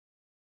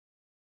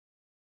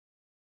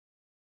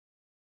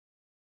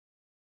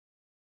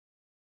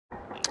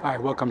Hi,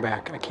 welcome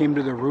back. I came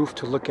to the roof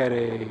to look at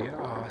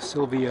a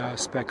Silvia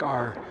Spec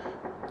R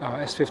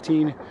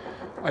S15.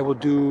 I will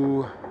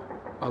do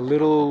a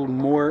little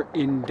more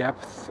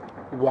in-depth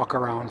walk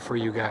around for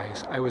you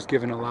guys. I was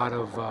given a lot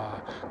of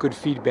good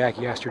feedback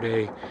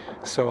yesterday,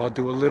 so I'll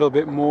do a little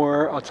bit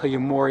more. I'll tell you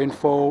more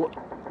info.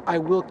 I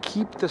will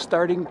keep the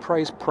starting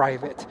price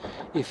private.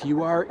 If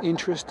you are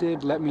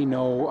interested, let me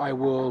know. I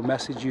will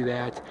message you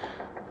that.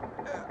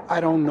 I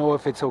don't know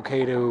if it's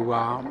okay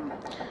to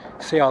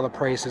say all the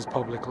prices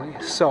publicly.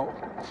 So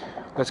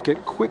let's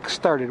get quick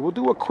started. We'll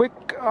do a quick,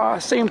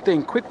 same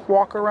thing, quick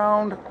walk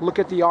around, look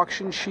at the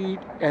auction sheet,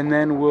 and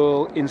then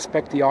we'll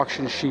inspect the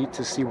auction sheet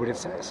to see what it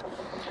says.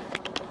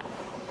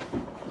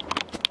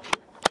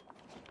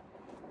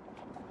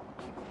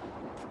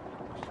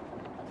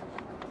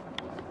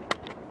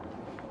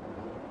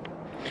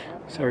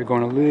 Sorry,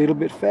 going a little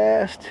bit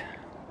fast,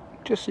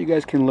 just so you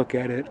guys can look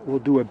at it. We'll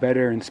do a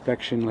better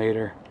inspection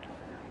later.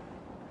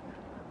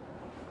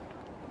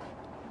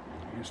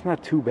 It's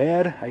not too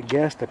bad, I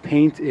guess. The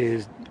paint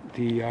is,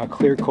 the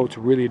clear coat's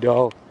really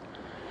dull.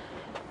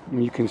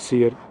 And you can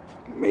see it,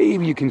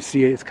 maybe you can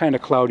see it. It's kind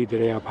of cloudy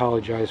today, I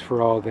apologize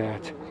for all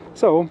that.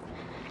 So,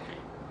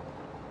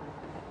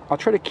 I'll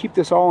try to keep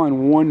this all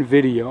in one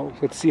video.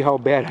 Let's see how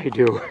bad I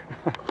do.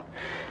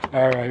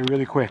 Alright,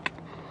 really quick.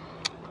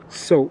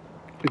 So,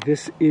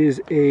 this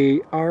is a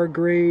R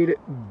grade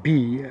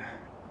B.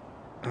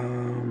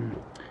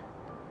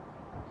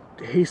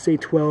 Heisei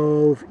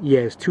 12,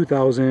 yes,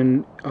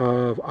 2000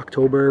 of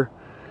October.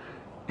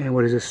 And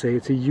what does this say?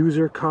 It's a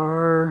user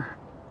car,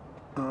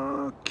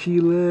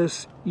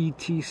 keyless,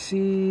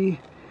 ETC,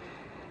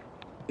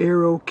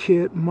 aero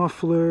kit,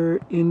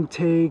 muffler,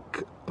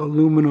 intake,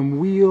 aluminum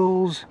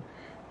wheels.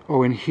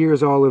 Oh, and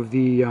here's all of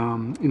the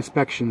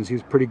inspections.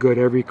 He's pretty good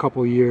every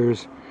couple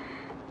years.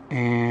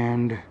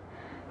 And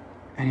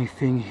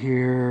anything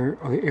here,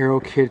 oh, the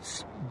aero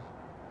kit's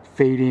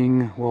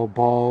fading, well,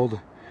 bald.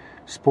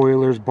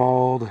 Spoilers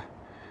bald.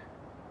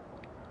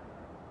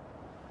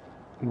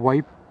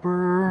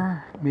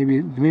 Wiper,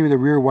 maybe the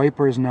rear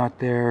wiper is not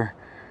there.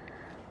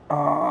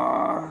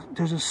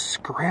 There's a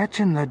scratch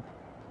in the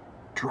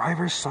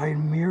driver's side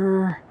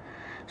mirror.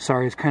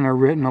 Sorry, it's kind of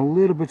written a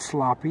little bit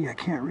sloppy. I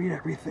can't read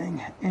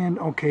everything. And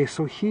okay,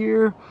 so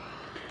here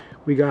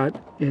we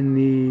got in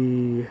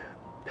the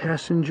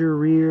passenger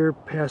rear,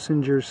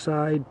 passenger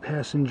side,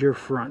 passenger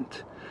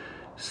front.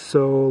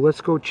 So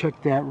let's go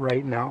check that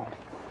right now.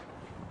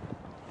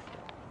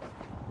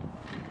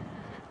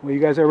 Well, you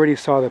guys already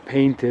saw the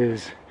paint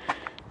is.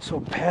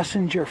 So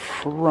passenger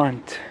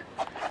front.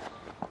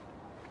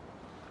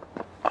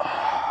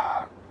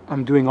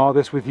 I'm doing all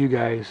this with you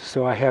guys,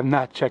 so I have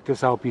not checked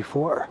this out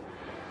before.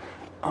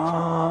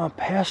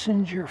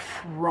 Passenger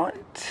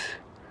front.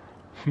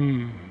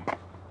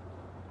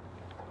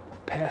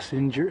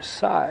 Passenger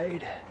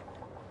side.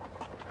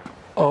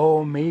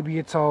 Oh, maybe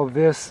it's all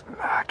this.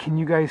 Can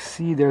you guys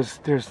see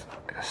there's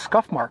a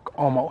scuff mark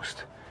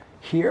almost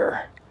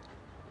here.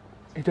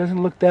 It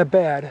doesn't look that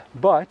bad,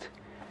 but,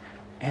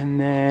 and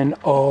then,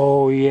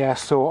 oh yeah,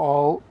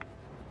 so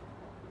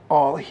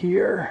all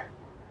here,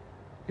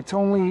 it's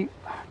only,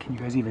 can you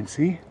guys even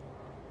see?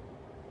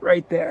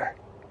 Right there.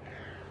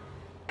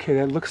 Okay,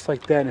 that looks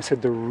like that, and it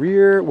said the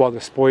rear, well, the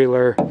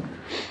spoiler.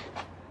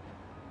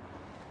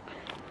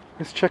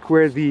 Let's check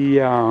where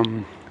the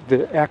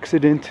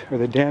accident or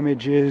the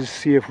damage is,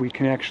 see if we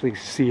can actually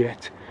see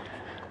it.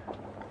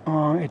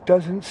 It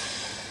doesn't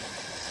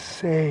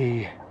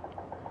say.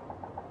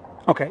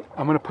 Okay,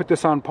 I'm going to put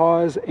this on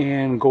pause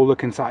and go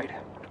look inside.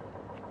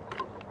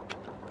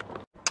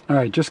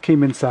 Alright, just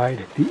came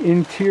inside. The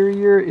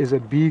interior is a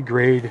B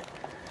grade,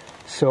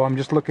 so I'm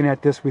just looking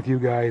at this with you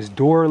guys.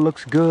 Door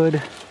looks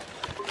good.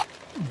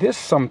 This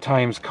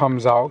sometimes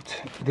comes out.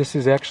 This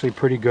is actually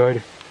pretty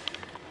good.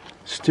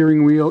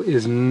 Steering wheel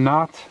is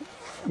not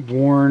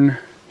worn.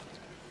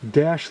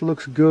 Dash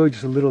looks good,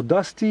 just a little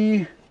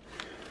dusty.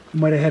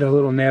 Might have had a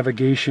little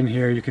navigation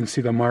here. You can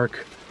see the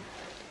mark.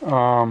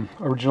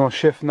 Original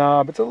shift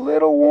knob, it's a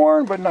little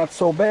worn but not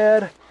so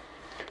bad.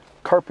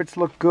 Carpets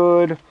look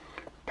good,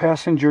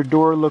 passenger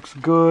door looks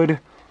good,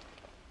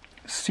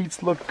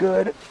 seats look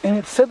good, and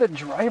it said the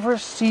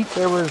driver's seat,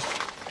 there was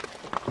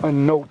a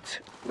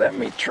note. Let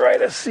me try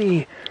to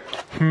see.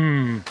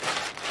 You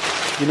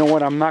know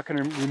what, I'm not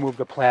going to remove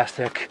the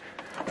plastic.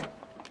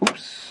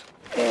 Oops.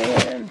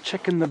 And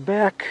check in the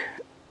back.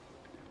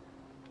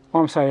 Oh,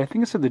 I'm sorry, I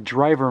think it said the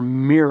driver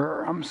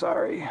mirror. I'm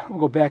sorry. We'll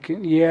go back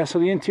in. Yeah, so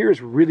the interior is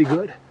really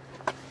good.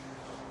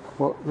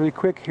 Well, really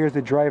quick, here's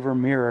the driver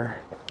mirror.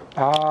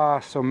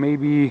 So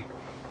maybe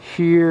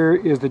here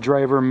is the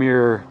driver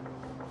mirror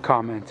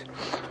comment.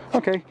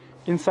 Okay,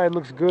 inside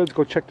looks good. Let's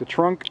go check the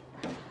trunk.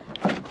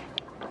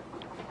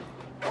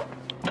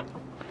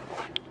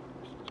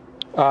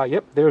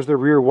 Yep, there's the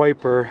rear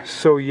wiper.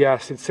 So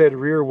yes, it said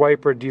rear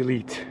wiper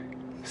delete.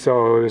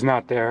 So it was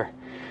not there.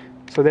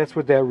 So that's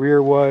what that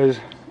rear was.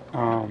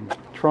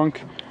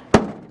 Trunk.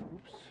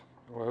 Oops.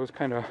 Well, it was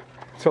kind of,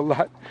 it's a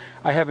lot.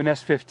 I have an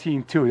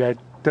S15 too. That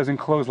doesn't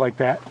close like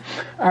that.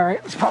 All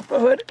right, let's pop the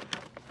hood.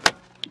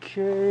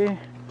 Okay.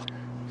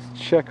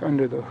 check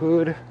under the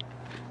hood.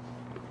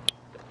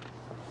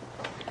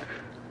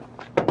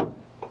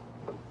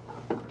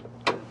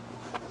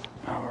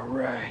 All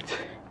right.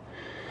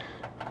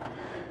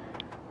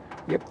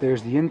 Yep,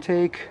 there's the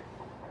intake.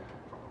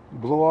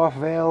 Blow-off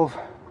valve.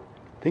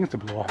 I think it's a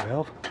blow-off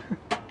valve.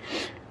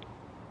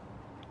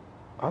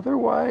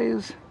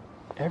 Otherwise,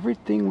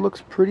 everything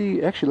looks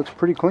pretty, actually looks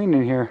pretty clean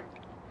in here.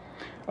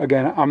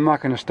 Again, I'm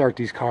not going to start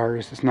these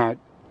cars. It's not,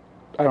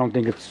 I don't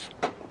think it's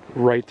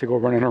right to go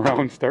running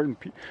around starting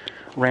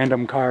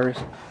random cars.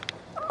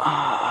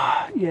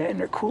 Yeah, and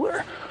they're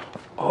cooler.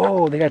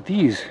 Oh, they got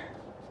these.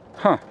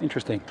 Huh,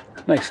 interesting.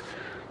 Nice.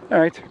 All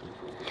right.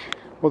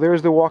 Well,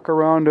 there's the walk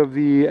around of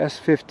the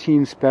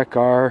S15 Spec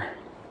R.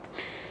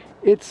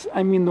 It's,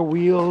 I mean, the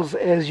wheels,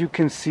 as you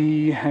can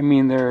see, I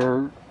mean,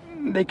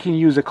 they can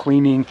use a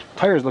cleaning.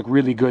 Tires look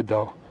really good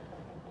though.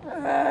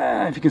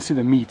 If you can see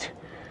the meat.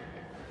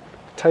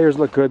 Tires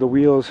look good, the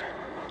wheels,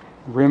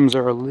 rims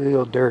are a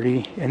little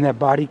dirty, and that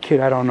body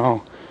kit, I don't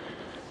know.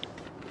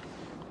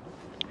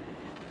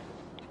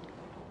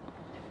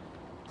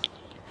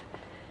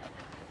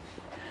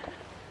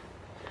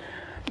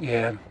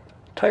 Yeah,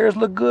 tires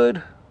look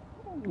good.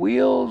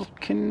 Wheels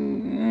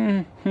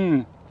can,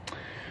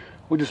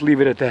 we'll just leave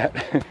it at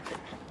that.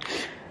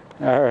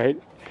 All right,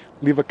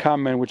 leave a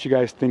comment what you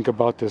guys think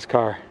about this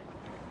car.